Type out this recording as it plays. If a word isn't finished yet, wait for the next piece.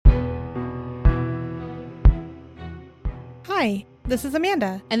Hi, this is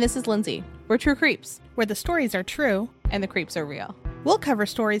Amanda. And this is Lindsay. We're True Creeps. Where the stories are true. And the creeps are real. We'll cover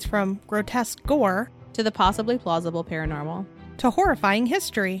stories from grotesque gore to the possibly plausible paranormal. To horrifying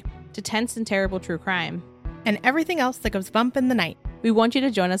history. To tense and terrible true crime. And everything else that goes bump in the night. We want you to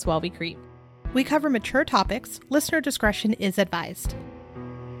join us while we creep. We cover mature topics. Listener discretion is advised.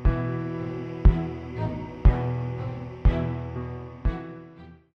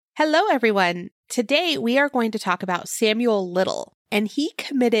 Hello, everyone. Today, we are going to talk about Samuel Little, and he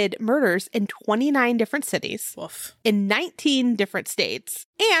committed murders in 29 different cities, Woof. in 19 different states,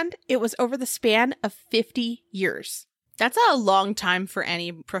 and it was over the span of 50 years. That's a long time for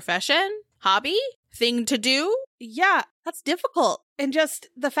any profession, hobby, thing to do. Yeah, that's difficult. And just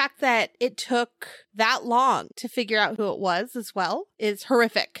the fact that it took that long to figure out who it was as well is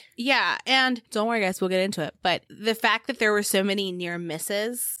horrific. Yeah, and don't worry, guys, we'll get into it. But the fact that there were so many near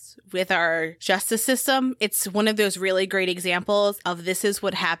misses with our justice system, it's one of those really great examples of this is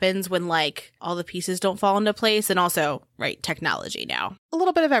what happens when, like, all the pieces don't fall into place. And also, right, technology now. A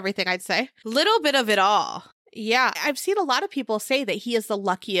little bit of everything, I'd say. Little bit of it all. Yeah, I've seen a lot of people say that he is the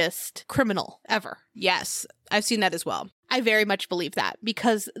luckiest criminal ever. Yes, I've seen that as well. I very much believe that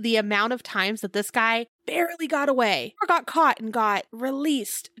because the amount of times that this guy barely got away or got caught and got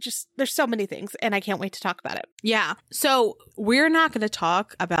released, just there's so many things and I can't wait to talk about it. Yeah. So we're not going to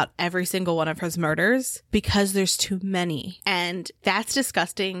talk about every single one of his murders because there's too many. And that's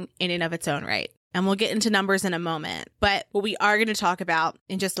disgusting in and of its own right. And we'll get into numbers in a moment. But what we are going to talk about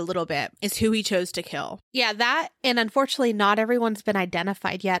in just a little bit is who he chose to kill. Yeah, that. And unfortunately, not everyone's been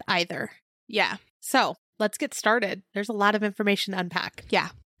identified yet either. Yeah. So let's get started. There's a lot of information to unpack.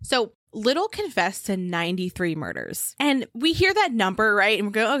 Yeah. So Little confessed to 93 murders. And we hear that number, right? And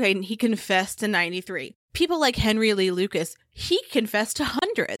we go, okay, he confessed to 93. People like Henry Lee Lucas, he confessed to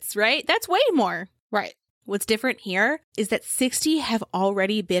hundreds, right? That's way more. Right. What's different here is that 60 have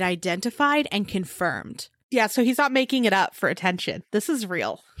already been identified and confirmed. Yeah, so he's not making it up for attention. This is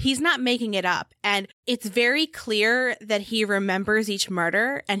real. He's not making it up. And it's very clear that he remembers each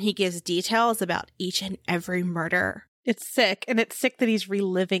murder and he gives details about each and every murder. It's sick. And it's sick that he's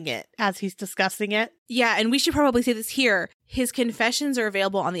reliving it as he's discussing it. Yeah, and we should probably say this here. His confessions are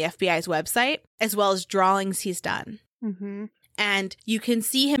available on the FBI's website, as well as drawings he's done. Mm-hmm. And you can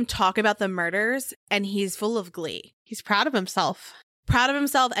see him talk about the murders, and he's full of glee. He's proud of himself. Proud of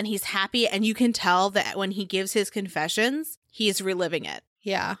himself, and he's happy, and you can tell that when he gives his confessions, he's reliving it.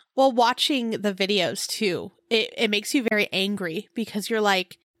 Yeah. Well, watching the videos, too, it makes you very angry because you're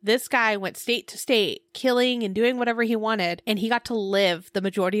like, this guy went state to state, killing and doing whatever he wanted, and he got to live the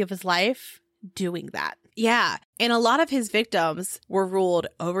majority of his life doing that. Yeah, and a lot of his victims were ruled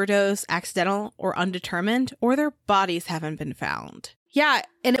overdose, accidental, or undetermined, or their bodies haven't been found. Yeah,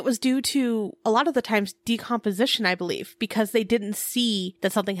 and it was due to, a lot of the times, decomposition, I believe, because they didn't see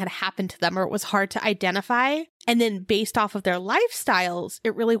that something had happened to them or it was hard to identify. And then based off of their lifestyles,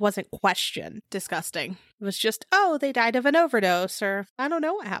 it really wasn't questioned. Disgusting. It was just, oh, they died of an overdose, or I don't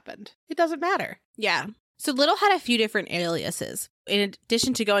know what happened. It doesn't matter. Yeah. So Little had a few different aliases. In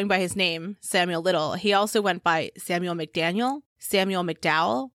addition to going by his name, Samuel Little, he also went by Samuel McDaniel, Samuel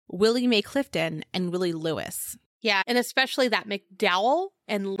McDowell, Willie Mae Clifton, and Willie Lewis. Yeah, and especially that McDowell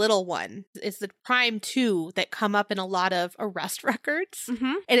and Little one is the prime two that come up in a lot of arrest records.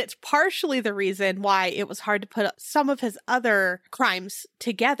 Mm-hmm. And it's partially the reason why it was hard to put some of his other crimes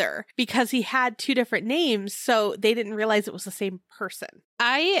together because he had two different names, so they didn't realize it was the same person.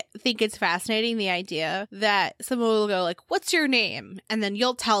 I think it's fascinating, the idea that someone will go like, what's your name? And then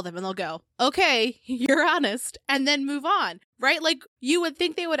you'll tell them and they'll go, okay, you're honest, and then move on, right? Like you would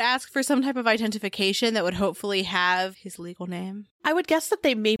think they would ask for some type of identification that would hopefully have his legal name. I would guess that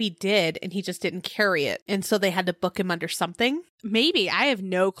they maybe did and he just didn't carry it. And so they had to book him under something. Maybe. I have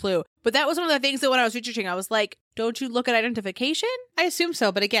no clue. But that was one of the things that when I was researching, I was like, don't you look at identification? I assume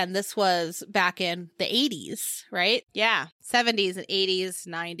so. But again, this was back in the 80s, right? Yeah. 70s and 80s,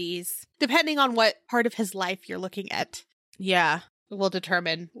 90s. Depending on what part of his life you're looking at. Yeah. Will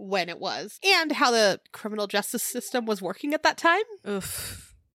determine when it was and how the criminal justice system was working at that time.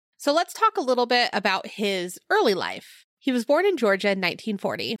 Oof. So let's talk a little bit about his early life. He was born in Georgia in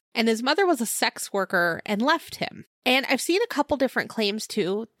 1940, and his mother was a sex worker and left him. And I've seen a couple different claims,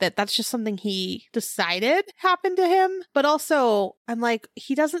 too, that that's just something he decided happened to him. But also, I'm like,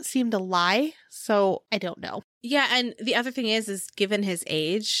 he doesn't seem to lie, so I don't know. Yeah, and the other thing is given his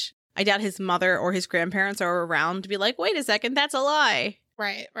age, I doubt his mother or his grandparents are around to be like, wait a second, that's a lie.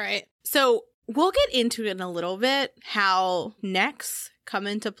 Right, right. So we'll get into it in a little bit, how necks come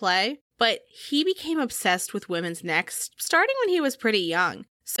into play. But he became obsessed with women's necks starting when he was pretty young.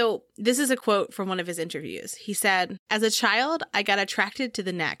 So this is a quote from one of his interviews. He said, "As a child, I got attracted to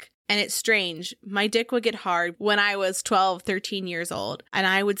the neck. And it's strange. My dick would get hard when I was 12, 13 years old. And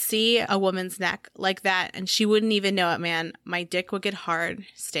I would see a woman's neck like that, and she wouldn't even know it, man. My dick would get hard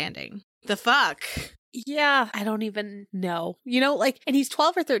standing." The fuck? Yeah, I don't even know. And he's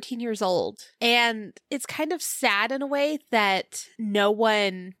 12 or 13 years old. And it's kind of sad in a way that no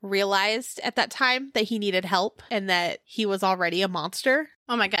one realized at that time that he needed help and that he was already a monster.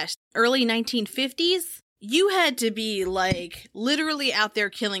 Oh my gosh. Early 1950s? You had to be like literally out there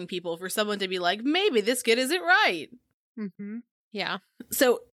killing people for someone to be like, maybe this kid isn't right. Mm-hmm. Yeah.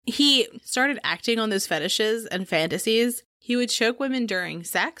 So he started acting on those fetishes and fantasies. He would choke women during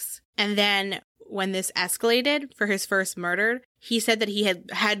sex. And then when this escalated for his first murder, he said that he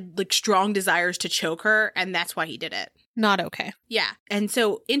had like strong desires to choke her, and that's why he did it. Not okay. Yeah. And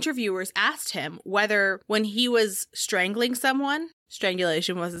so interviewers asked him whether when he was strangling someone,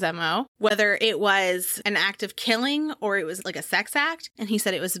 strangulation was his MO, whether it was an act of killing or it was like a sex act. And he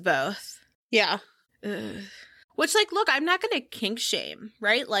said it was both. Yeah. Ugh. Which, like, look, I'm not going to kink shame,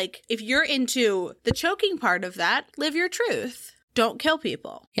 right? Like, if you're into the choking part of that, live your truth. Don't kill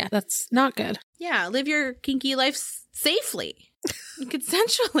people. Yeah, that's not good. Yeah, live your kinky life safely and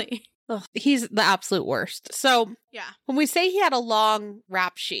consensually. Ugh, he's the absolute worst. So, Yeah. when we say he had a long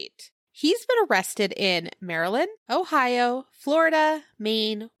rap sheet, he's been arrested in Maryland, Ohio, Florida,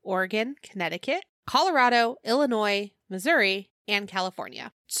 Maine, Oregon, Connecticut, Colorado, Illinois, Missouri, and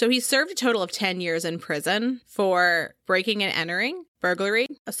California. So he served a total of 10 years in prison for breaking and entering, burglary,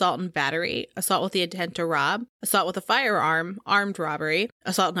 assault and battery, assault with the intent to rob, assault with a firearm, armed robbery,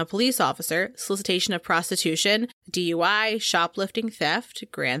 assault on a police officer, solicitation of prostitution, DUI, shoplifting, theft,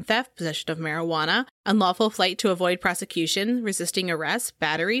 grand theft, possession of marijuana, unlawful flight to avoid prosecution, resisting arrest,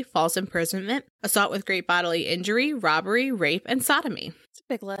 battery, false imprisonment, assault with great bodily injury, robbery, rape, and sodomy. It's a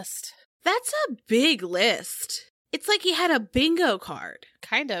big list. That's a big list. It's like he had a bingo card.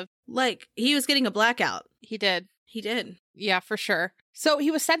 Kind of. Like, he was getting a blackout. He did. He did. Yeah, for sure. So he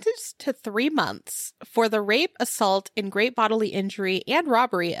was sentenced to 3 months for the rape, assault, and great bodily injury and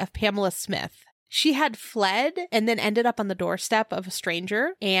robbery of Pamela Smith. She had fled and then ended up on the doorstep of a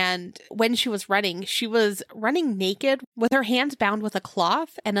stranger. And when she was running naked with her hands bound with a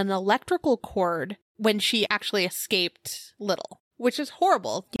cloth and an electrical cord when she actually escaped Little. Which is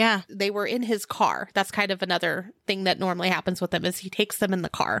horrible. Yeah. They were in his car. That's kind of another thing that normally happens with him is he takes them in the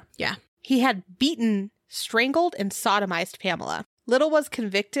car. Yeah. He had beaten, strangled, and sodomized Pamela. Little was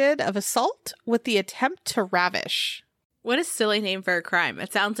convicted of assault with the attempt to ravish. What a silly name for a crime.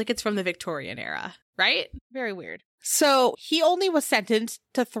 It sounds like it's from the Victorian era, right? Very weird. So he only was sentenced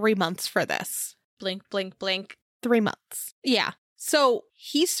to 3 months for this. Blink, blink, blink. 3 months. Yeah. So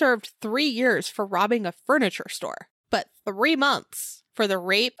he served 3 years for robbing a furniture store. But 3 months for the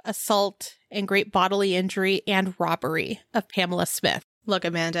rape, assault, and great bodily injury and robbery of Pamela Smith. Look,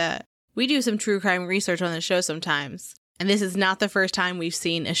 Amanda, we do some true crime research on the show sometimes. And this is not the first time we've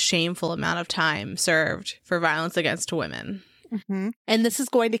seen a shameful amount of time served for violence against women. Mm-hmm. And this is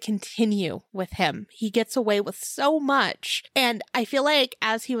going to continue with him. He gets away with so much. And I feel like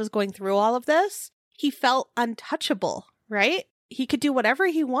as he was going through all of this, he felt untouchable, right? He could do whatever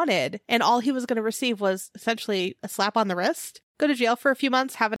he wanted, and all he was going to receive was essentially a slap on the wrist. Go to jail for a few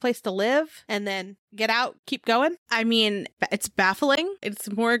months, have a place to live, and then get out, keep going. I mean, it's baffling.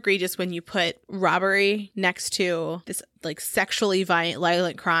 It's more egregious when you put robbery next to this like sexually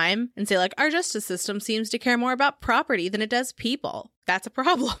violent crime and say like, our justice system seems to care more about property than it does people. That's a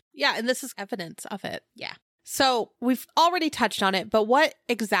problem. Yeah, and this is evidence of it. Yeah. So we've already touched on it, but what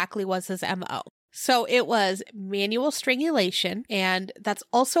exactly was his MO? So it was manual strangulation, and that's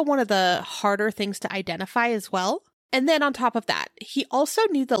also one of the harder things to identify as well. And then on top of that, he also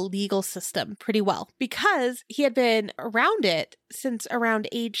knew the legal system pretty well because he had been around it since around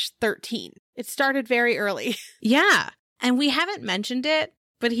age 13. It started very early. Yeah. And we haven't mentioned it,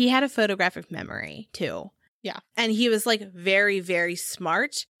 but he had a photographic memory too. Yeah. And he was like very, very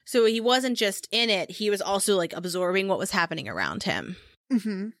smart. So he wasn't just in it. He was also like absorbing what was happening around him.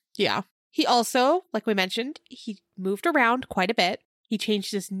 Mm-hmm. Yeah. He also, like we mentioned, he moved around quite a bit. He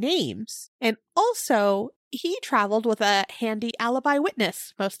changed his names. And also, he traveled with a handy alibi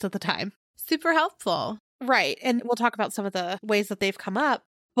witness most of the time. Super helpful. Right. And we'll talk about some of the ways that they've come up.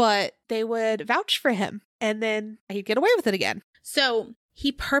 But they would vouch for him. And then he'd get away with it again. So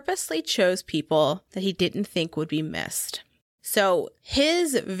he purposely chose people that he didn't think would be missed. So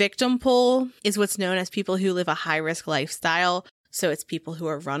his victim pool is what's known as people who live a high-risk lifestyle. So it's people who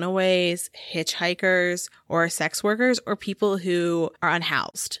are runaways, hitchhikers, or sex workers, or people who are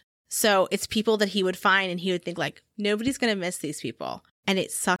unhoused. So it's people that he would find and he would think like, nobody's going to miss these people. And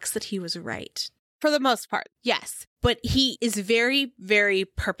it sucks that he was right. For the most part. Yes, but he is very, very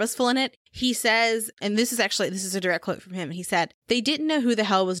purposeful in it. He says, and this is a direct quote from him. He said, "They didn't know who the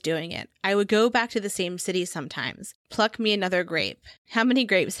hell was doing it. I would go back to the same city sometimes. Pluck me another grape. How many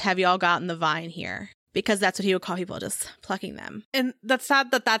grapes have y'all got in the vine here?" Because that's what he would call people, just plucking them. And that's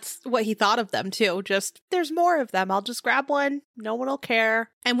sad that that's what he thought of them, too. Just, there's more of them. I'll just grab one. No one will care.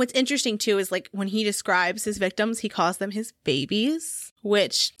 And what's interesting, too, is like when he describes his victims, he calls them his babies,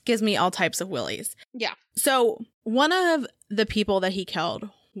 which gives me all types of willies. Yeah. So one of the people that he killed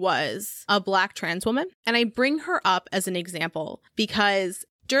was a Black trans woman. And I bring her up as an example because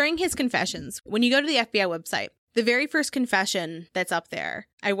during his confessions, when you go to the FBI website, the very first confession that's up there,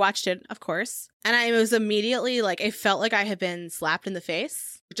 I watched it, of course, and I was immediately like, I felt like I had been slapped in the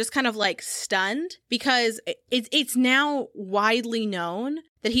face, just kind of like stunned, because it's now widely known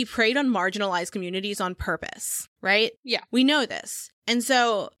that he preyed on marginalized communities on purpose, right? Yeah. We know this. And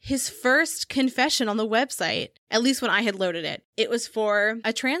so his first confession on the website, at least when I had loaded it, it was for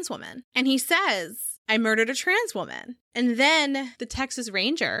a trans woman. And he says, "I murdered a trans woman." And then the Texas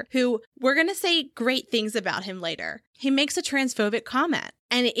Ranger, who we're going to say great things about him later, he makes a transphobic comment.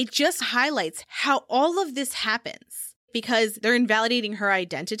 And it just highlights how all of this happens because they're invalidating her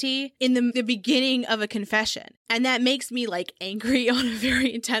identity in the beginning of a confession. And that makes me like angry on a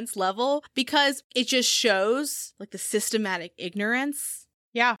very intense level because it just shows like the systematic ignorance.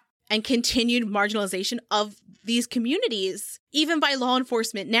 Yeah. And continued marginalization of these communities, even by law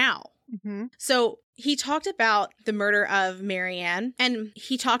enforcement now. Mm-hmm. So he talked about the murder of Marianne, and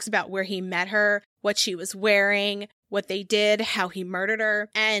he talks about where he met her, what she was wearing, what they did, how he murdered her.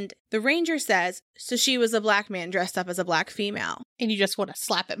 And the ranger says, so she was a Black man dressed up as a Black female. And you just want to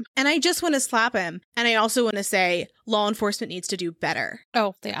slap him. And I just want to slap him. And I also want to say law enforcement needs to do better.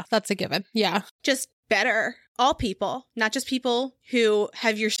 Oh, yeah, that's a given. Yeah. Just better. All people, not just people who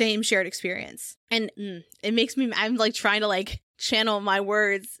have your same shared experience. And it makes me, I'm like trying to like channel my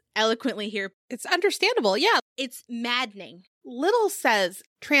words eloquently here. It's understandable. Yeah. It's maddening. Little says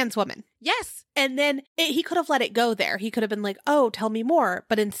trans woman. Yes. And then he could have let it go there. He could have been like, oh, tell me more.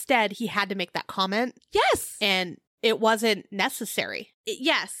 But instead, he had to make that comment. Yes. And it wasn't necessary.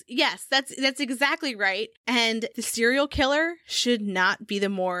 Yes. That's exactly right. And the serial killer should not be the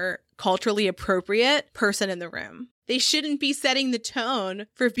more culturally appropriate person in the room. They shouldn't be setting the tone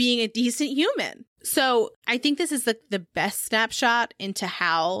for being a decent human. So I think this is the best snapshot into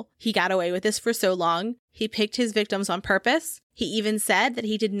how he got away with this for so long. He picked his victims on purpose. He even said that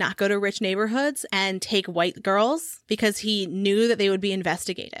he did not go to rich neighborhoods and take white girls because he knew that they would be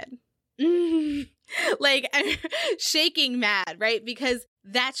investigated. Like, I'm shaking mad, right? Because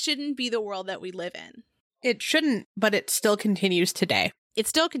that shouldn't be the world that we live in. It shouldn't, but it still continues today. It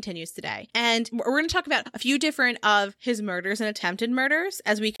still continues today. And we're going to talk about a few different of his murders and attempted murders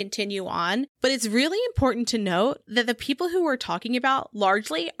as we continue on. But it's really important to note that the people who we're talking about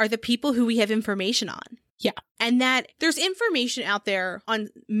largely are the people who we have information on. Yeah. And that there's information out there on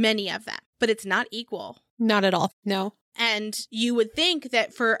many of them, but it's not equal. Not at all. No. And you would think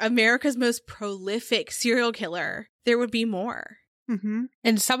that for America's most prolific serial killer, there would be more. Mm-hmm.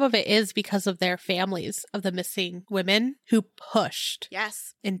 And some of it is because of their families of the missing women who pushed.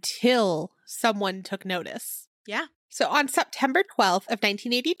 Yes. Until someone took notice. Yeah. So on September 12th of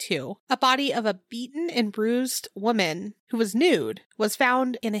 1982, a body of a beaten and bruised woman who was nude was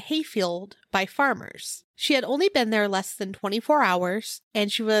found in a hayfield by farmers. She had only been there less than 24 hours,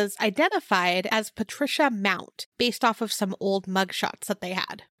 and she was identified as Patricia Mount, based off of some old mugshots that they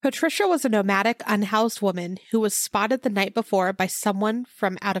had. Patricia was a nomadic, unhoused woman who was spotted the night before by someone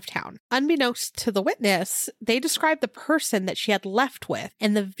from out of town. Unbeknownst to the witness, they described the person that she had left with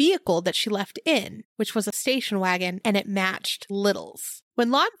and the vehicle that she left in, which was a station wagon, and it matched Little's.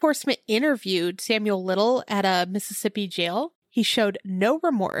 When law enforcement interviewed Samuel Little at a Mississippi jail, he showed no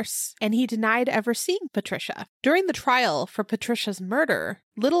remorse, and he denied ever seeing Patricia. During the trial for Patricia's murder,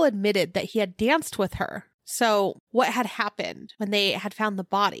 Little admitted that he had danced with her. So what had happened when they had found the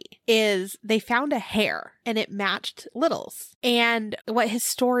body is they found a hair, and it matched Little's. And what his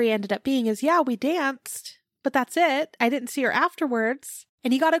story ended up being is, yeah, we danced, but that's it. I didn't see her afterwards.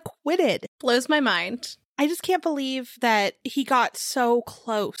 And he got acquitted. Blows my mind. I just can't believe that he got so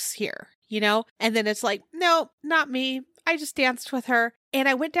close here, you know? And then it's like, no, not me. I just danced with her. And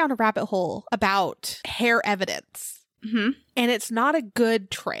I went down a rabbit hole about hair evidence. Mm-hmm. And it's not a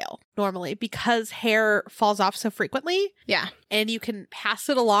good trail normally because hair falls off so frequently. Yeah. And you can pass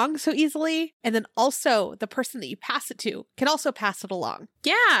it along so easily. And then also the person that you pass it to can also pass it along.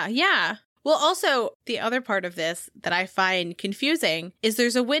 Yeah. Well, also, the other part of this that I find confusing is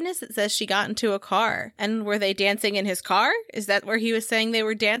there's a witness that says she got into a car. And were they dancing in his car? Is that where he was saying they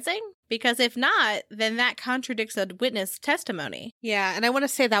were dancing? Because if not, then that contradicts a witness testimony. Yeah, and I want to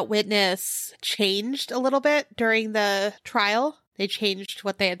say that witness changed a little bit during the trial. They changed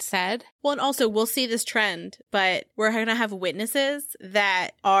what they had said. Well, and also we'll see this trend, but we're going to have witnesses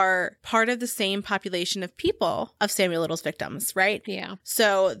that are part of the same population of people of Samuel Little's victims, right? Yeah.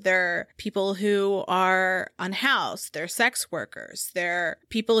 So they're people who are unhoused, they're sex workers, they're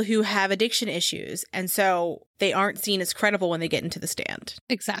people who have addiction issues. And so they aren't seen as credible when they get into the stand.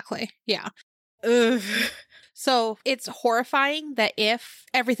 Exactly. Yeah. Ugh. So it's horrifying that if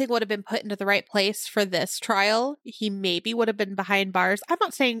everything would have been put into the right place for this trial, he maybe would have been behind bars. I'm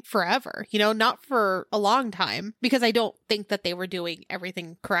not saying forever, not for a long time, because I don't think that they were doing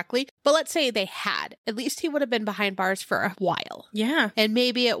everything correctly. But let's say they had. At least he would have been behind bars for a while. Yeah. And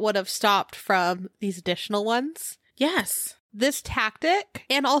maybe it would have stopped from these additional ones. Yes. This tactic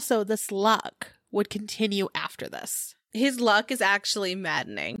and also this luck would continue after this. His luck is actually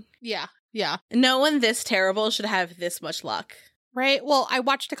maddening. Yeah. Yeah. No one this terrible should have this much luck. Right. Well, I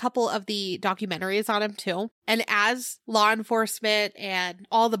watched a couple of the documentaries on him too. And as law enforcement and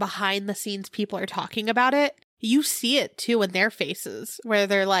all the behind the scenes people are talking about it, you see it too in their faces where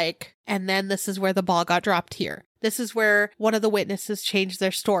they're like, and then this is where the ball got dropped here. This is where one of the witnesses changed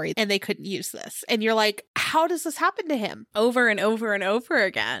their story and they couldn't use this. And you're like, how does this happen to him? Over and over and over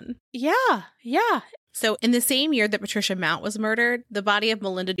again. Yeah. Yeah. So in the same year that Patricia Mount was murdered, the body of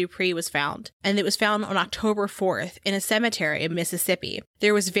Melinda Dupree was found, and it was found on October 4th in a cemetery in Mississippi.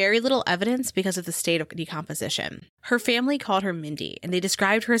 There was very little evidence because of the state of decomposition. Her family called her Mindy, and they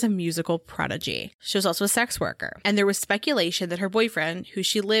described her as a musical prodigy. She was also a sex worker, and there was speculation that her boyfriend, who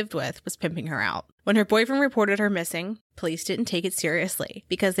she lived with, was pimping her out. When her boyfriend reported her missing, police didn't take it seriously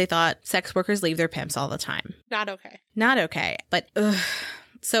because they thought sex workers leave their pimps all the time. Not okay. Not okay, but ugh.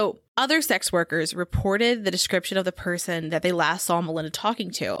 So other sex workers reported the description of the person that they last saw Melinda talking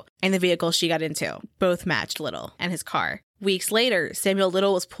to and the vehicle she got into. Both matched Little and his car. Weeks later, Samuel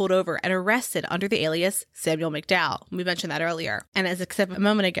Little was pulled over and arrested under the alias Samuel McDowell. We mentioned that earlier. And as I said a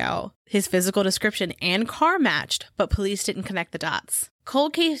moment ago, his physical description and car matched, but police didn't connect the dots.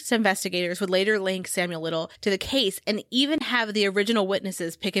 Cold case investigators would later link Samuel Little to the case and even have the original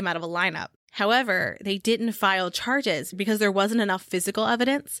witnesses pick him out of a lineup. However, they didn't file charges because there wasn't enough physical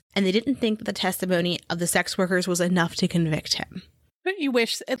evidence, and they didn't think that the testimony of the sex workers was enough to convict him. Don't you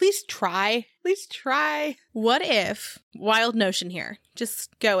wish? At least try. At least try. What if, wild notion here,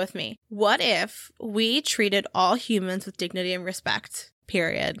 just go with me. What if we treated all humans with dignity and respect?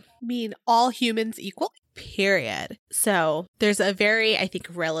 Period. Mean all humans equal? Period. So there's a very, I think,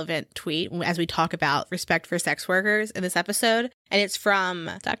 relevant tweet as we talk about respect for sex workers in this episode. And it's from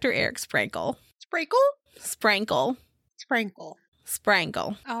Dr. Eric Sprankle. Sprankle? Sprankle.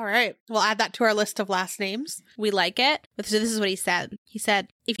 All right. We'll add that to our list of last names. We like it. So this is what he said. He said,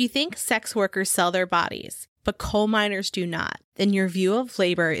 if you think sex workers sell their bodies, but coal miners do not, then your view of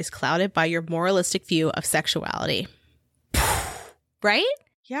labor is clouded by your moralistic view of sexuality. Right?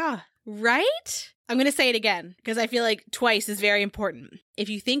 Yeah. Right? I'm going to say it again because I feel like twice is very important. If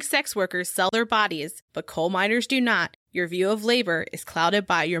you think sex workers sell their bodies, but coal miners do not, your view of labor is clouded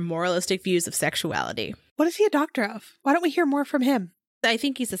by your moralistic views of sexuality. What is he a doctor of? Why don't we hear more from him? I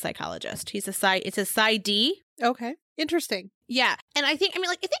think he's a psychologist. It's a PsyD. Okay. Interesting. Yeah. And I think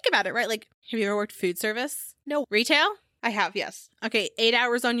think about it, right? Like, have you ever worked food service? No. Retail? I have, yes. Okay. 8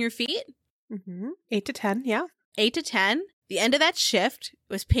 hours on your feet? 8 to 10, yeah. 8 to 10. The end of that shift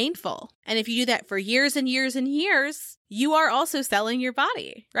was painful. And if you do that for years and years and years, you are also selling your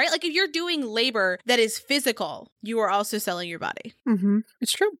body, right? Like if you're doing labor that is physical, you are also selling your body.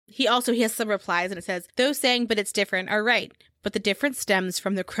 It's true. He has some replies and it says, those saying, but it's different are right. But the difference stems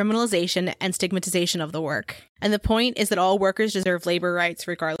from the criminalization and stigmatization of the work. And the point is that all workers deserve labor rights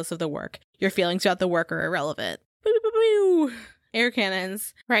regardless of the work. Your feelings about the work are irrelevant. Boo, boo, boo, boo. Air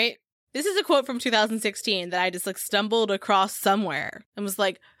cannons. Right? This is a quote from 2016 that I just stumbled across somewhere and was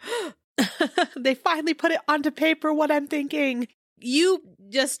like, they finally put it onto paper what I'm thinking. You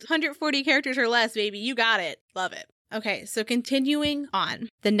just 140 characters or less, baby. You got it. Love it. Okay, so continuing on,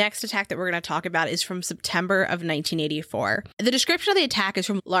 the next attack that we're going to talk about is from September of 1984. The description of the attack is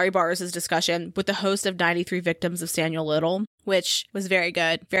from Laurie Barnes' discussion with the host of 93 Victims of Samuel Little, which was very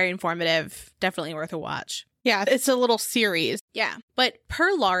good, very informative, definitely worth a watch. Yeah, it's a little series. Yeah, but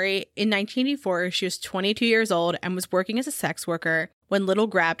per Laurie, in 1984, she was 22 years old and was working as a sex worker when Little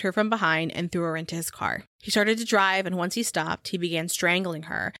grabbed her from behind and threw her into his car. He started to drive, and once he stopped, he began strangling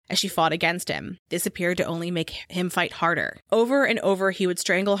her as she fought against him. This appeared to only make him fight harder. Over and over, he would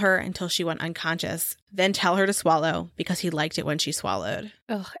strangle her until she went unconscious, then tell her to swallow because he liked it when she swallowed.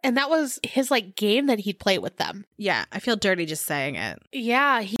 Ugh. And that was his game that he'd play with them. Yeah, I feel dirty just saying it.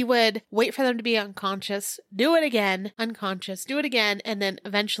 Yeah, he would wait for them to be unconscious, do it again, unconscious, do it again, and then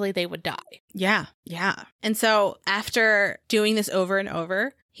eventually they would die. Yeah. And so after doing this over and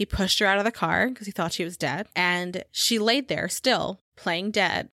over, he pushed her out of the car because he thought she was dead. And she laid there still, playing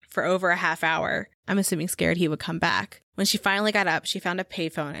dead, for over a half hour. I'm assuming scared he would come back. When she finally got up, she found a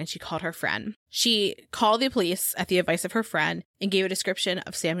payphone and she called her friend. She called the police at the advice of her friend and gave a description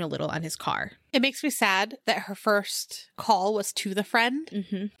of Samuel Little and his car. It makes me sad that her first call was to the friend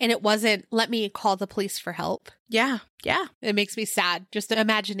Mm-hmm. and it wasn't, let me call the police for help. Yeah. It makes me sad just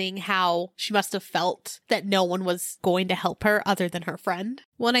imagining how she must have felt that no one was going to help her other than her friend.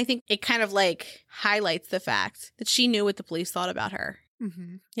 Well, and I think it kind of highlights the fact that she knew what the police thought about her.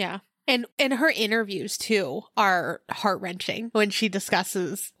 Mm-hmm. Yeah. And her interviews, too, are heart-wrenching when she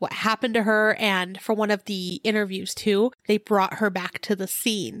discusses what happened to her. And for one of the interviews, too, they brought her back to the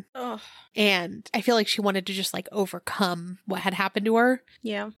scene. Oh. And I feel like she wanted to just overcome what had happened to her.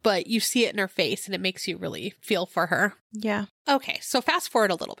 Yeah. But you see it in her face and it makes you really feel for her. Yeah. Okay, so fast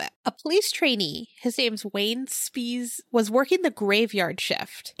forward a little bit. A police trainee, his name's Wayne Spees, was working the graveyard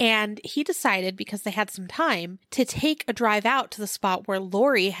shift, and he decided, because they had some time, to take a drive out to the spot where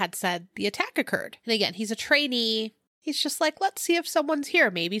Lori had said the attack occurred. And again, he's a trainee. He's just let's see if someone's here.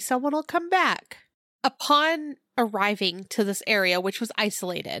 Maybe someone will come back. Upon arriving to this area, which was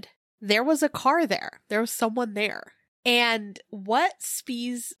isolated, there was a car there. There was someone there. And what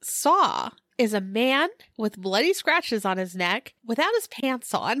Spees saw is a man with bloody scratches on his neck without his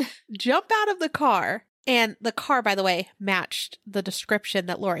pants on jump out of the car. And the car, by the way, matched the description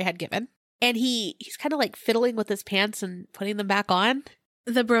that Lori had given. And he's kind of fiddling with his pants and putting them back on.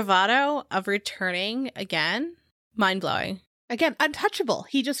 The bravado of returning again, mind-blowing. Again, untouchable.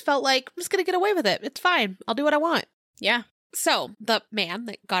 He just felt I'm just going to get away with it. It's fine. I'll do what I want. Yeah. So the man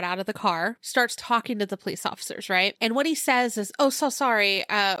that got out of the car starts talking to the police officers, right? And what he says is, oh, so sorry.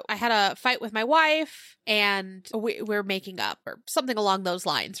 I had a fight with my wife and we're making up, or something along those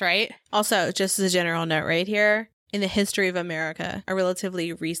lines, right? Also, just as a general note right here, in the history of America, a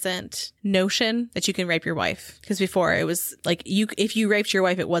relatively recent notion that you can rape your wife. Because before it was if you raped your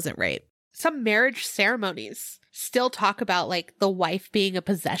wife, it wasn't rape. Some marriage ceremonies still talk about the wife being a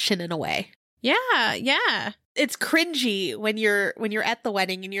possession in a way. Yeah. It's cringy when you're at the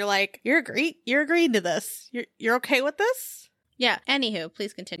wedding and you're you're agreeing to this. You're okay with this? Yeah. Anywho,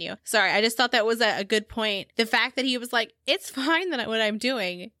 please continue. Sorry, I just thought that was a good point. The fact that he was it's fine that what I'm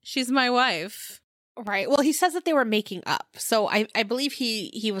doing. She's my wife. Right. Well, he says that they were making up. So I believe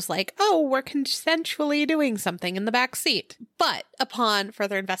he was oh, we're consensually doing something in the back seat. But upon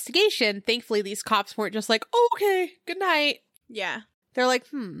further investigation, thankfully these cops weren't just oh, okay, good night. Yeah. They're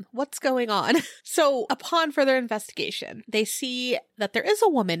what's going on? So upon further investigation, they see that there is a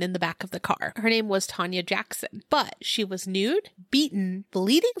woman in the back of the car. Her name was Tanya Jackson, but she was nude, beaten,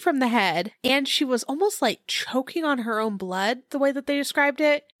 bleeding from the head, and she was almost choking on her own blood, the way that they described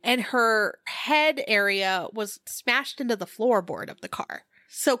it. And her head area was smashed into the floorboard of the car.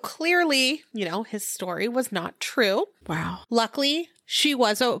 So clearly, his story was not true. Wow. Luckily, she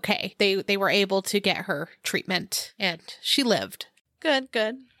was okay. They were able to get her treatment and she lived.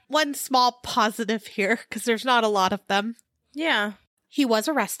 Good. One small positive here, because there's not a lot of them. Yeah. He was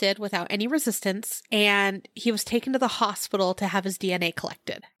arrested without any resistance, and he was taken to the hospital to have his DNA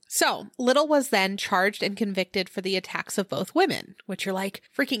collected. So, Little was then charged and convicted for the attacks of both women, which you're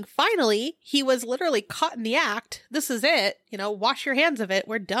freaking finally, he was literally caught in the act. This is it. Wash your hands of it.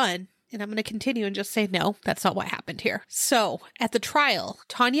 We're done. And I'm going to continue and just say, no, that's not what happened here. So at the trial,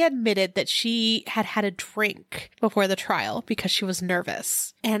 Tanya admitted that she had had a drink before the trial because she was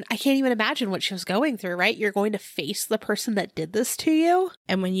nervous. And I can't even imagine what she was going through, right? You're going to face the person that did this to you.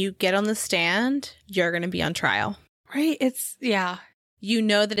 And when you get on the stand, you're going to be on trial. Right? Yeah. You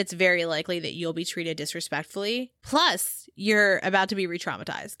know that it's very likely that you'll be treated disrespectfully. Plus, you're about to be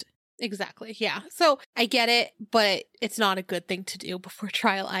re-traumatized. Exactly. Yeah. So I get it, but it's not a good thing to do before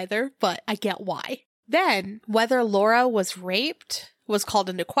trial either, but I get why. Then whether Laura was raped was called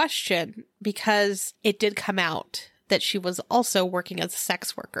into question because it did come out that she was also working as a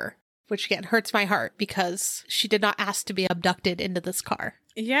sex worker, which again hurts my heart because she did not ask to be abducted into this car.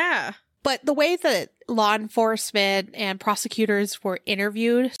 Yeah. But the way that law enforcement and prosecutors were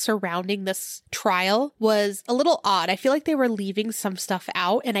interviewed surrounding this trial was a little odd. I feel like they were leaving some stuff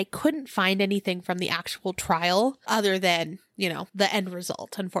out, and I couldn't find anything from the actual trial other than, you know, the end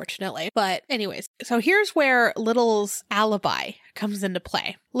result, unfortunately. But anyways, so here's where Little's alibi comes into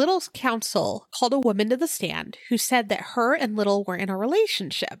play. Little's counsel called a woman to the stand who said that her and Little were in a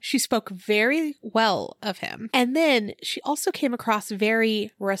relationship. She spoke very well of him. And then she also came across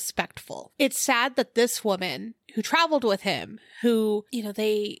very respectful. It's sad that this woman who traveled with him, who, you know,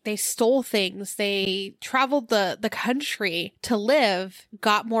 they stole things, they traveled the country to live,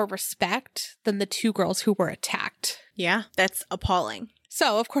 got more respect than the two girls who were attacked. Yeah, that's appalling.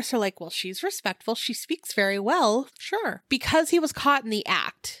 So, of course, they're like, well, she's respectful. She speaks very well. Sure. Because he was caught in the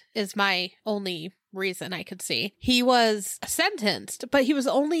act is my only reason I could see. He was sentenced, but he was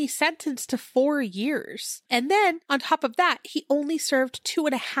only sentenced to 4 years. And then, on top of that, he only served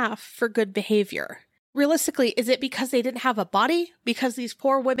 2.5 for good behavior. Realistically, is it because they didn't have a body? Because these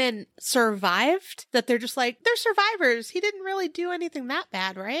poor women survived? That they're just like, they're survivors. He didn't really do anything that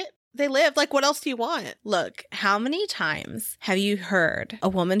bad, right? They lived. Like, what else do you want? Look, how many times have you heard a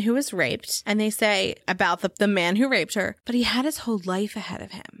woman who was raped and they say about the man who raped her, but he had his whole life ahead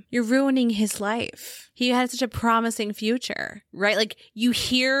of him. You're ruining his life. He had such a promising future, right? Like, you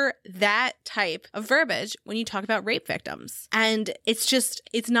hear that type of verbiage when you talk about rape victims. And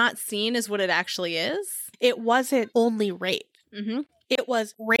it's not seen as what it actually is. It wasn't only rape. Mm-hmm. It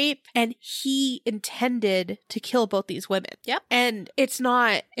was rape, and he intended to kill both these women. Yep. And it's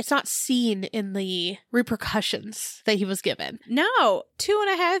not seen in the repercussions that he was given. No,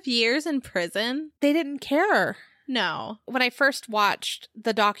 2.5 years in prison. They didn't care. No. When I first watched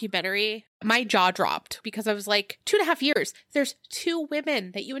the documentary, my jaw dropped because I was like, 2.5 years. There's 2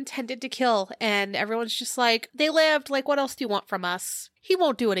 women that you intended to kill. And everyone's just like, they lived. Like, what else do you want from us? He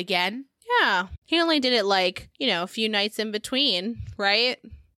won't do it again. Yeah. He only did it like, a few nights in between, right?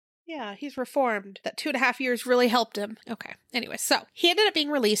 Yeah, he's reformed. That 2.5 years really helped him. Okay. Anyway, so he ended up being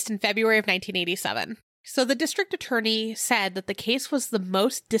released in February of 1987. So the district attorney said that the case was the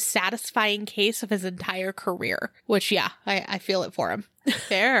most dissatisfying case of his entire career, which, yeah, I feel it for him.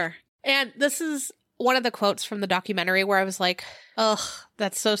 Fair. And this is one of the quotes from the documentary where I was like, ugh,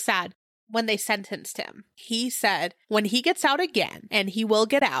 that's so sad. When they sentenced him, he said, when he gets out again, and he will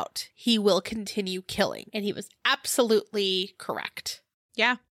get out, he will continue killing. And he was absolutely correct.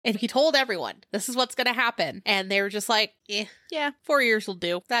 Yeah. And he told everyone, this is what's going to happen. And they were just like, yeah, 4 years will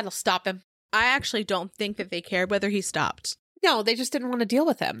do. That'll stop him. I actually don't think that they cared whether he stopped. No, they just didn't want to deal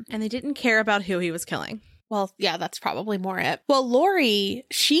with him. And they didn't care about who he was killing. Well, yeah, that's probably more it. Well, Lori,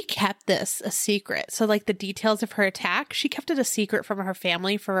 she kept this a secret. So, like, the details of her attack, she kept it a secret from her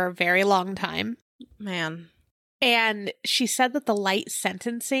family for a very long time. Man. And she said that the light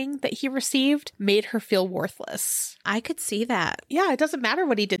sentencing that he received made her feel worthless. I could see that. Yeah, it doesn't matter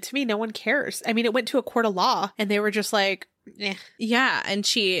what he did to me. No one cares. I mean, it went to a court of law, and they were just like, eh. Yeah, and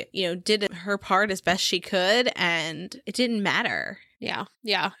she, did her part as best she could, and it didn't matter.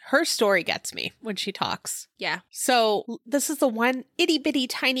 Yeah. Her story gets me when she talks. Yeah. So this is the one itty bitty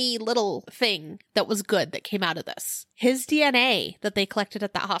tiny little thing that was good that came out of this. His DNA that they collected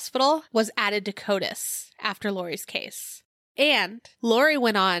at that hospital was added to CODIS after Lori's case. And Lori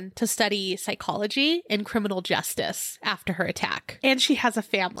went on to study psychology and criminal justice after her attack. And she has a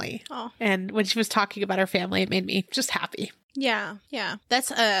family. Oh. And when she was talking about her family, it made me just happy. Yeah.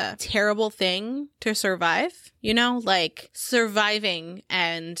 That's a terrible thing to survive. Like surviving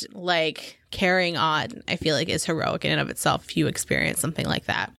and like carrying on, I feel like is heroic in and of itself if you experience something like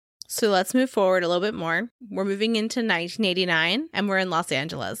that. So let's move forward a little bit more. We're moving into 1989 and we're in Los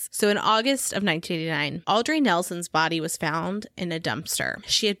Angeles. So in August of 1989, Audrey Nelson's body was found in a dumpster.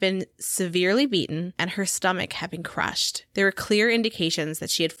 She had been severely beaten and her stomach had been crushed. There were clear indications that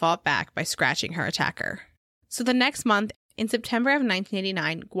she had fought back by scratching her attacker. So the next month, in September of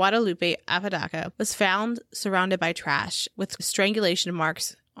 1989, Guadalupe Apodaca was found surrounded by trash with strangulation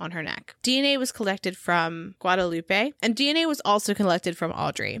marks on her neck. DNA was collected from Guadalupe, and DNA was also collected from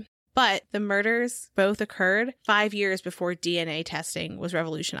Audrey. But the murders both occurred 5 years before DNA testing was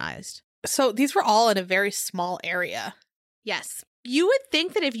revolutionized. So these were all in a very small area. Yes. You would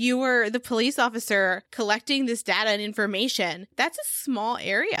think that if you were the police officer collecting this data and information, that's a small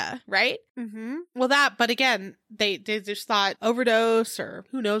area, right? Mm-hmm. Well, but again, they just thought overdose or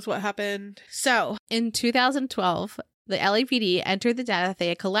who knows what happened. So in 2012, the LAPD entered the data they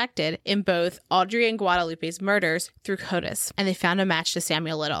had collected in both Audrey and Guadalupe's murders through CODIS, and they found a match to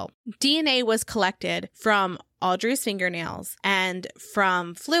Samuel Little. DNA was collected from Audrey's fingernails and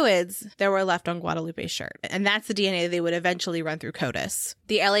from fluids that were left on Guadalupe's shirt. And that's the DNA they would eventually run through CODIS.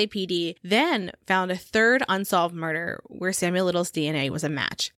 The LAPD then found a third unsolved murder where Samuel Little's DNA was a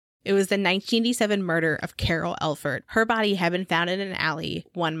match. It was the 1987 murder of Carol Elford. Her body had been found in an alley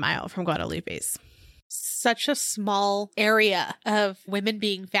 1 mile from Guadalupe's. Such a small area of women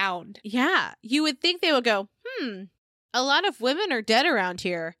being found. Yeah, you would think they would go, a lot of women are dead around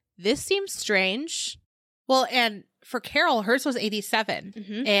here. This seems strange. Well, and for Carol, hers was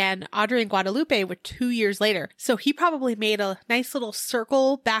 87, and Audrey and Guadalupe were 2 years later. So he probably made a nice little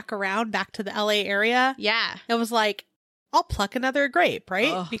circle back around, back to the LA area. Yeah. It was like, I'll pluck another grape,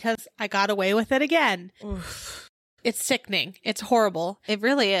 right? Ugh. Because I got away with it again. Oof. It's sickening. It's horrible. It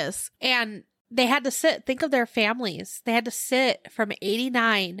really is. And they had to think of their families. They had to sit from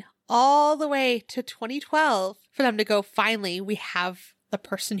 89 all the way to 2012 for them to go, finally, we have the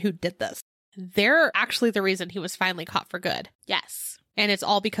person who did this. They're actually the reason he was finally caught for good. Yes. And it's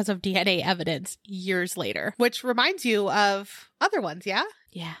all because of DNA evidence years later, which reminds you of other ones, yeah?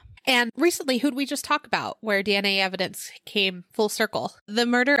 Yeah. And recently, who'd we just talk about where DNA evidence came full circle? The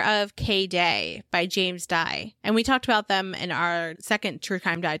Murder of Kay Day by James Dye. And we talked about them in our second True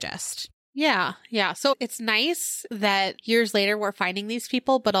Crime Digest. Yeah. So it's nice that years later we're finding these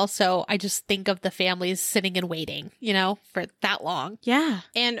people, but also I just think of the families sitting and waiting, for that long. Yeah.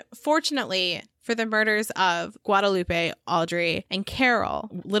 And fortunately, for the murders of Guadalupe, Audrey, and Carol,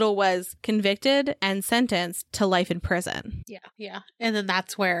 Little was convicted and sentenced to life in prison. Yeah. And then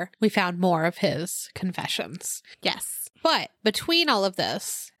that's where we found more of his confessions. Yes. But between all of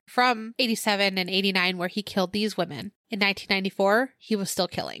this, from 87 and 89, where he killed these women, in 1994, he was still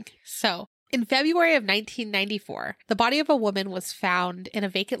killing. So in February of 1994, the body of a woman was found in a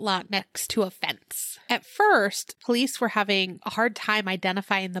vacant lot next to a fence. At first, police were having a hard time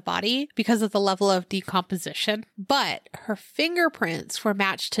identifying the body because of the level of decomposition, but her fingerprints were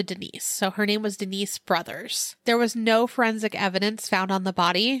matched to Denise. So her name was Denise Brothers. There was no forensic evidence found on the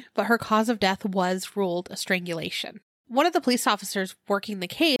body, but her cause of death was ruled a strangulation. One of the police officers working the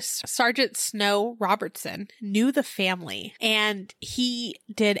case, Sergeant Snow Robertson, knew the family, and he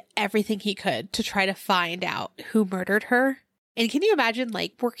did everything he could to try to find out who murdered her. And can you imagine,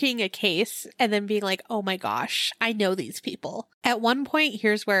 working a case and then being like, oh my gosh, I know these people. At one point,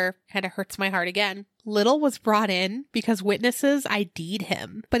 here's where kind of hurts my heart again. Little was brought in because witnesses ID'd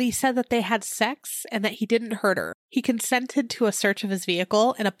him, but he said that they had sex and that he didn't hurt her. He consented to a search of his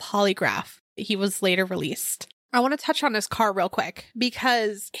vehicle and a polygraph. He was later released. I want to touch on his car real quick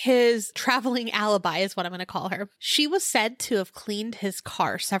because his traveling alibi is what I'm going to call her. She was said to have cleaned his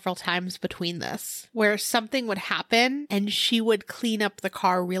car several times between this, where something would happen and she would clean up the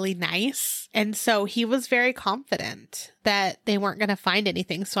car really nice. And so he was very confident that they weren't going to find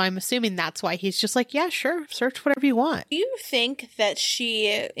anything. So I'm assuming that's why he's just like, yeah, sure, search whatever you want. Do you think that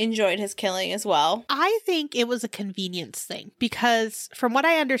she enjoyed his killing as well? I think it was a convenience thing because from what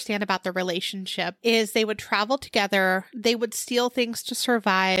I understand about the relationship is they would travel together. They would steal things to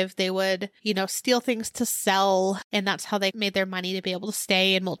survive. They would, steal things to sell. And that's how they made their money to be able to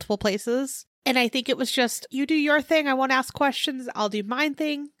stay in multiple places. And I think it was just, you do your thing. I won't ask questions. I'll do mine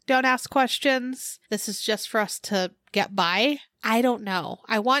thing. Don't ask questions. This is just for us to get by. I don't know.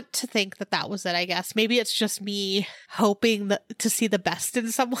 I want to think that was it, I guess. Maybe it's just me hoping to see the best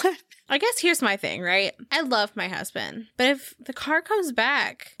in someone. I guess here's my thing, right? I love my husband, but if the car comes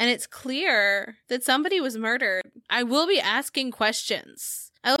back and it's clear that somebody was murdered, I will be asking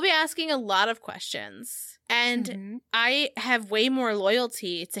questions. I will be asking a lot of questions. And I have way more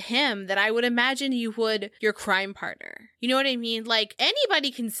loyalty to him than I would imagine you would your crime partner. You know what I mean?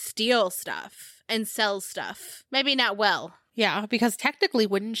 Anybody can steal stuff and sell stuff. Maybe not well. Yeah, because technically,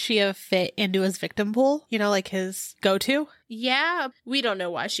 wouldn't she have fit into his victim pool? His go-to? Yeah, we don't know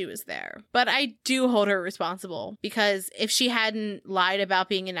why she was there. But I do hold her responsible because if she hadn't lied about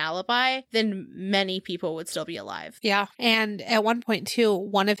being an alibi, then many people would still be alive. Yeah, and at one point, too,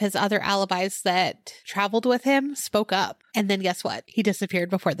 one of his other alibis that traveled with him spoke up. And then guess what? He disappeared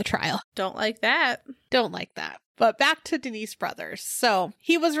before the trial. Don't like that. Don't like that. But back to Denise Brothers. So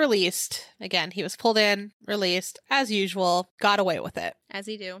he was released. Again, he was pulled in, released, as usual, got away with it. As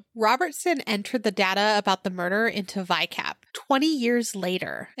he do. Robertson entered the data about the murder into VICAP. 20 years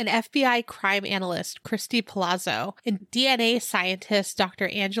later, an FBI crime analyst, Christy Palazzo, and DNA scientist, Dr.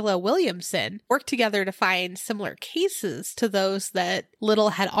 Angela Williamson, worked together to find similar cases to those that Little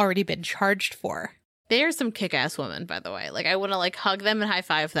had already been charged for. They are some kick-ass women, by the way. Like, I want to, like, hug them and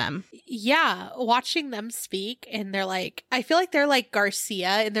high-five them. Yeah, watching them speak, and they're like, I feel like they're like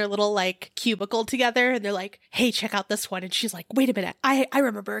Garcia in their little, like, cubicle together, and they're like, hey, check out this one. And she's like, wait a minute, I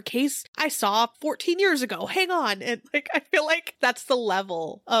remember a case I saw 14 years ago. Hang on. And, like, I feel like that's the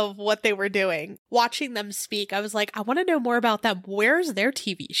level of what they were doing. Watching them speak, I was like, I want to know more about them. Where's their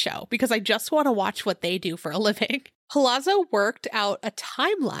TV show? Because I just want to watch what they do for a living. Palazzo worked out a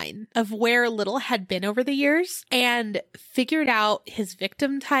timeline of where Little had been over the years and figured out his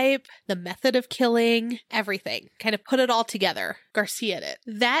victim type, the method of killing, everything. Kind of put it all together. Garcia did.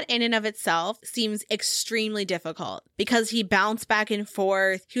 That in and of itself seems extremely difficult because he bounced back and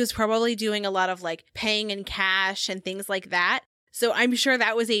forth. He was probably doing a lot of like paying in cash and things like that. So I'm sure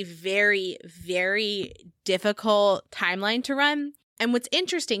that was a very, very difficult timeline to run. And what's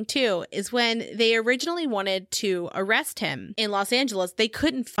interesting, too, is when they originally wanted to arrest him in Los Angeles, they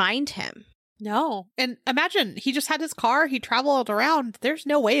couldn't find him. No. And imagine, he just had his car, he traveled around. There's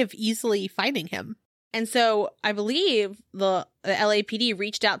no way of easily finding him. And so I believe the LAPD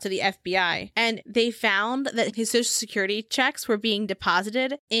reached out to the FBI and they found that his Social Security checks were being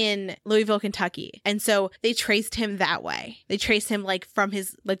deposited in Louisville, Kentucky. And so they traced him that way. They traced him like from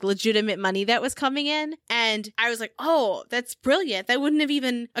his like legitimate money that was coming in. And I was like, oh, that's brilliant. That wouldn't have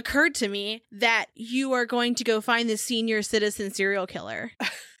even occurred to me that you are going to go find this senior citizen serial killer.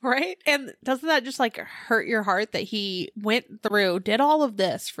 Right? And doesn't that just like hurt your heart that he went through, did all of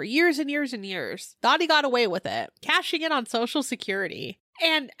this for years and years and years, thought he got away with it, cashing in on Social Security.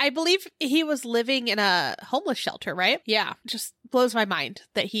 And I believe he was living in a homeless shelter, right? Yeah, just blows my mind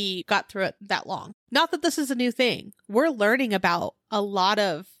that he got through it that long. Not that this is a new thing. We're learning about a lot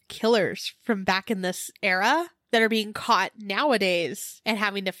of killers from back in this era that are being caught nowadays and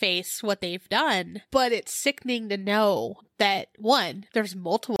having to face what they've done. But it's sickening to know that, one, there's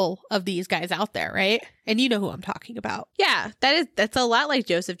multiple of these guys out there, right? And you know who I'm talking about. Yeah, that's a lot like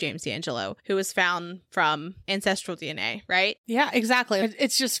Joseph James D'Angelo, who was found from ancestral DNA, right? Yeah, exactly.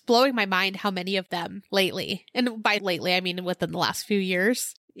 It's just blowing my mind how many of them lately, and by lately, I mean within the last few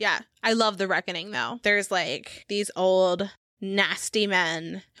years. Yeah, I love The Reckoning, though. There's like these old nasty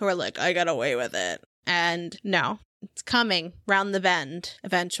men who are like, I got away with it. And no, it's coming round the bend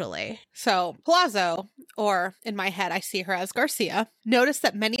eventually. So Palazzo, or in my head, I see her as Garcia, noticed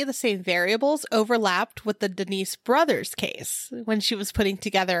that many of the same variables overlapped with the Denise Brothers case when she was putting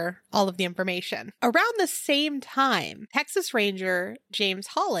together all of the information. Around the same time, Texas Ranger James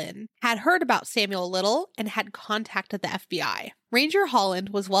Holland had heard about Samuel Little and had contacted the FBI. Ranger Holland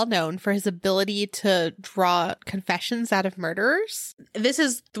was well known for his ability to draw confessions out of murderers. This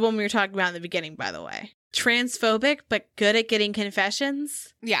is the one we were talking about in the beginning, by the way. Transphobic, but good at getting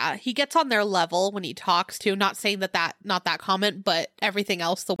confessions. Yeah, he gets on their level when he talks to, not saying that not that comment, but everything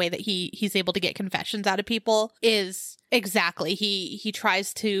else, the way that he's able to get confessions out of people is exactly. He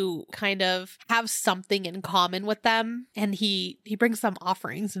tries to kind of have something in common with them, and he brings them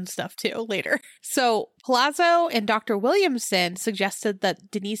offerings and stuff too later. So Palazzo and Dr. Williamson suggested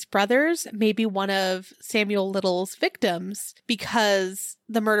that Denise Brothers may be one of Samuel Little's victims because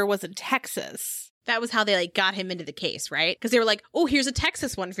the murder was in Texas. That was how they like got him into the case, right? Because they were like, oh, here's a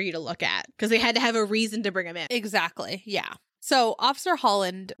Texas one for you to look at. Because they had to have a reason to bring him in. Exactly. Yeah. So Officer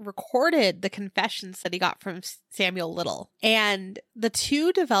Holland recorded the confessions that he got from Samuel Little, and the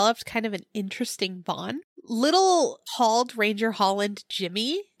two developed kind of an interesting bond. Little called Ranger Holland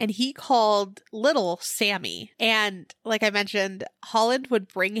Jimmy, and he called Little Sammy. And like I mentioned, Holland would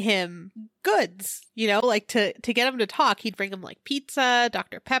bring him goods, like to get him to talk. He'd bring him like pizza,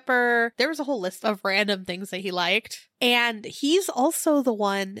 Dr. Pepper. There was a whole list of random things that he liked. And he's also the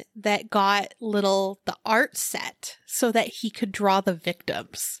one that got Little the art set so that he could draw the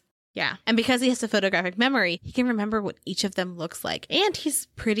victims. Yeah. And because he has a photographic memory, he can remember what each of them looks like. And he's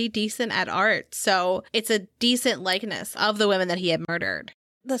pretty decent at art. So it's a decent likeness of the women that he had murdered.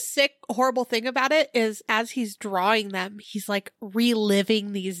 The sick, horrible thing about it is as he's drawing them, he's like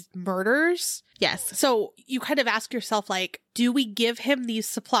reliving these murders. Yes. So you kind of ask yourself, like, do we give him these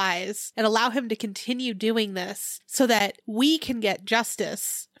supplies and allow him to continue doing this so that we can get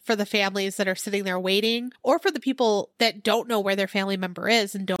justice for the families that are sitting there waiting, or for the people that don't know where their family member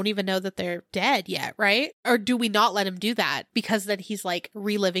is and don't even know that they're dead yet, right? Or do we not let him do that because then he's like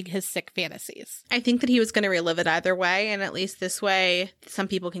reliving his sick fantasies? I think that he was going to relive it either way, and at least this way, some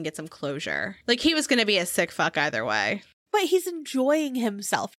people can get some closure. Like, he was going to be a sick fuck either way. But he's enjoying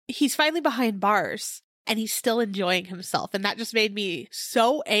himself. He's finally behind bars, and he's still enjoying himself. And that just made me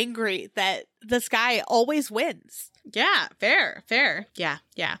so angry that this guy always wins. Yeah, fair. Yeah.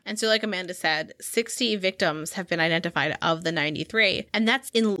 And so like Amanda said, 60 victims have been identified of the 93. And that's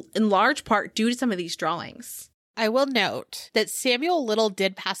in large part due to some of these drawings. I will note that Samuel Little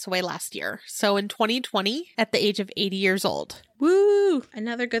did pass away last year. So in 2020, at the age of 80 years old. Woo!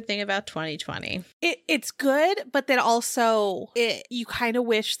 Another good thing about 2020. It's good, but then also you kind of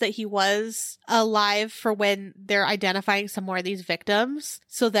wish that he was alive for when they're identifying some more of these victims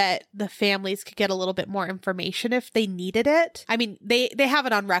so that the families could get a little bit more information if they needed it. I mean, they have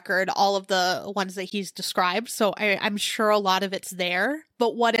it on record, all of the ones that he's described, so I'm sure a lot of it's there.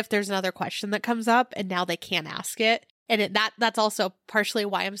 But what if there's another question that comes up and now they can't ask it? And that's also partially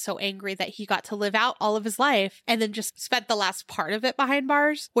why I'm so angry that he got to live out all of his life and then just spent the last part of it behind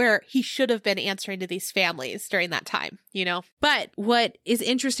bars, where he should have been answering to these families during that time, you know? But what is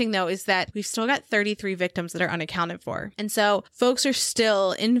interesting, though, is that we've still got 33 victims that are unaccounted for. And so folks are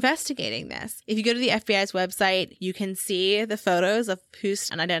still investigating this. If you go to the FBI's website, you can see the photos of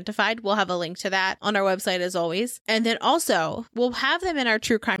who's unidentified. We'll have a link to that on our website, as always. And then also, we'll have them in our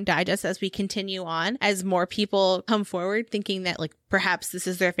True Crime Digest as we continue on, as more people come forward thinking that like perhaps this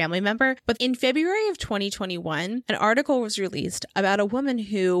is their family member. But in February of 2021, an article was released about a woman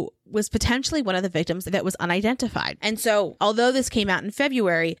who was potentially one of the victims that was unidentified. And so although this came out in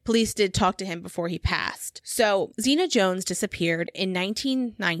February, police did talk to him before he passed. So Zena Jones disappeared in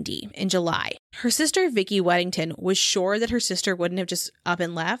 1990 in July. Her sister, Vicki Weddington, was sure that her sister wouldn't have just up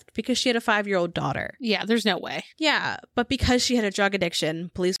and left because she had a 5-year-old daughter. Yeah, there's no way. Yeah, but because she had a drug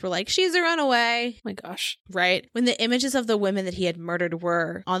addiction, police were like, she's a runaway. Oh my gosh. Right? When the images of the women that he had murdered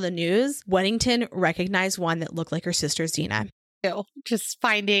were on the news, Weddington recognized one that looked like her sister, Zena. Just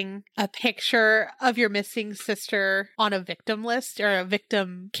finding a picture of your missing sister on a victim list or a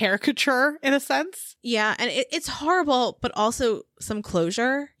victim caricature, in a sense. Yeah, and it's horrible, but also some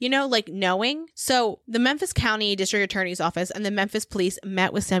closure, you know, like knowing. So the Memphis County District Attorney's Office and the Memphis police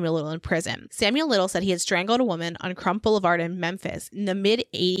met with Samuel Little in prison. Samuel Little said he had strangled a woman on Crump Boulevard in Memphis in the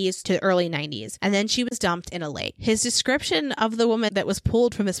mid-80s to early 90s, and then she was dumped in a lake. His description of the woman that was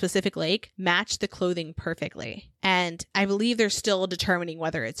pulled from a specific lake matched the clothing perfectly. And I believe they're still determining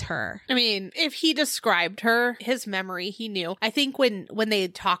whether it's her. I mean, if he described her, his memory, he knew. I think when they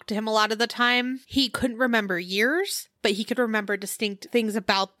talked to him a lot of the time, he couldn't remember years, but he could remember distinct things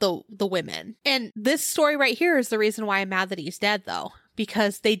about the women. And this story right here is the reason why I'm mad that he's dead, though.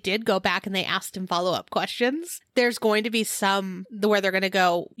 Because they did go back and they asked him follow-up questions. There's going to be some where they're going to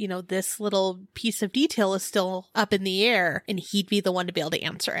go, you know, this little piece of detail is still up in the air, and he'd be the one to be able to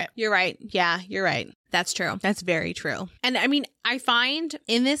answer it. You're right. Yeah, you're right. That's true. That's very true. And I mean, I find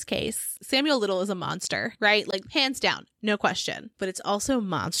in this case, Samuel Little is a monster, right? Like, hands down, no question. But it's also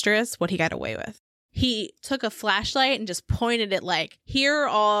monstrous what he got away with. He took a flashlight and just pointed it like, here are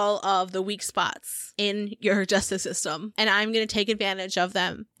all of the weak spots in your justice system, and I'm going to take advantage of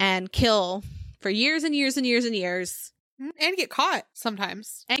them and kill for years and years and years and years. And get caught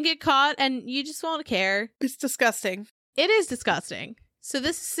sometimes. And get caught, and you just won't care. It's disgusting. It is disgusting. So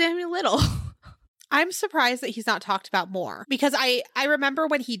this is Samuel Little. I'm surprised that he's not talked about more, because I remember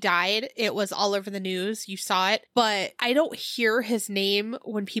when he died, it was all over the news. You saw it, but I don't hear his name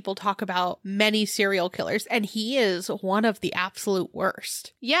when people talk about many serial killers, and he is one of the absolute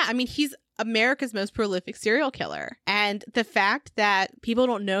worst. Yeah, I mean, he's America's most prolific serial killer. And the fact that people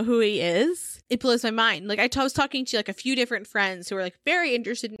don't know who he is, it blows my mind. Like, I was talking to like a few different friends who were like very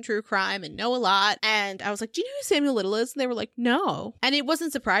interested in true crime and know a lot. And I was like, do you know who Samuel Little is? And they were like, no. And it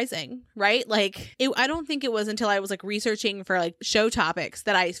wasn't surprising, right? Like, I don't think it was until I was like researching for like show topics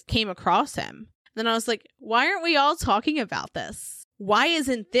that I came across him. Then I was like, why aren't we all talking about this? Why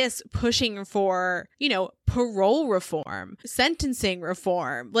isn't this pushing for, you know, parole reform, sentencing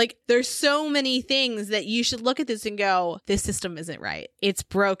reform? Like, there's so many things that you should look at this and go, this system isn't right. It's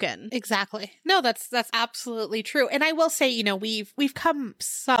broken. Exactly. No, that's absolutely true. And I will say, you know, we've come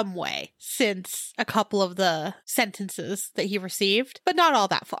some way since a couple of the sentences that he received, but not all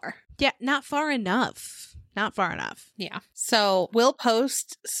that far. Yeah, not far enough. Not far enough. Yeah. So we'll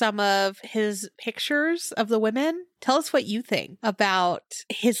post some of his pictures of the women. Tell us what you think about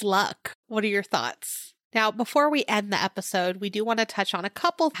his luck. What are your thoughts? Now, before we end the episode, we do want to touch on a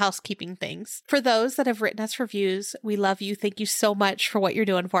couple of housekeeping things. For those that have written us reviews, we love you. Thank you so much for what you're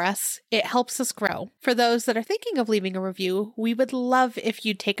doing for us. It helps us grow. For those that are thinking of leaving a review, we would love if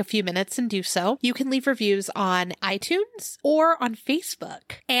you'd take a few minutes and do so. You can leave reviews on iTunes or on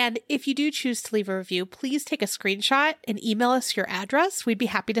Facebook. And if you do choose to leave a review, please take a screenshot and email us your address. We'd be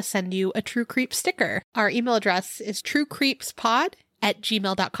happy to send you a True Creep sticker. Our email address is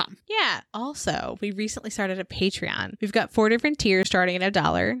truecreepspod@gmail.com. Yeah. Also, we recently started a Patreon. We've got 4 different tiers starting at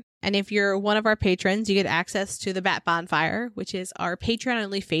 $1. And if you're one of our patrons, you get access to the Bat Bonfire, which is our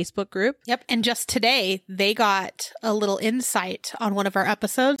Patreon-only Facebook group. Yep. And just today, they got a little insight on one of our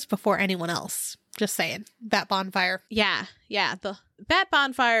episodes before anyone else. Just saying. Bat Bonfire. Yeah. The Bat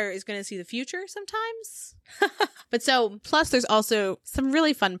Bonfire is going to see the future sometimes. Plus there's also some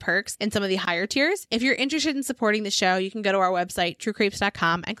really fun perks in some of the higher tiers. If you're interested in supporting the show, you can go to our website,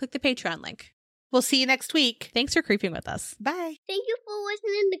 truecreeps.com, and click the Patreon link. We'll see you next week. Thanks for creeping with us. Bye. Thank you for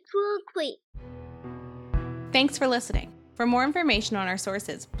listening to True Creep. Thanks for listening. For more information on our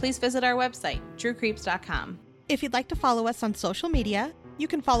sources, please visit our website, truecreeps.com. If you'd like to follow us on social media, you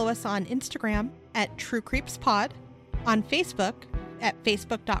can follow us on Instagram at TrueCreepsPod, on Facebook at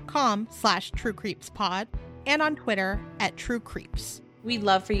facebook.com/TrueCreepsPod, and on Twitter at TrueCreeps. We'd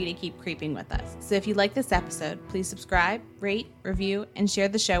love for you to keep creeping with us. So if you like this episode, please subscribe, rate, review, and share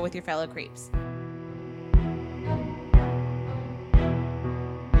the show with your fellow creeps.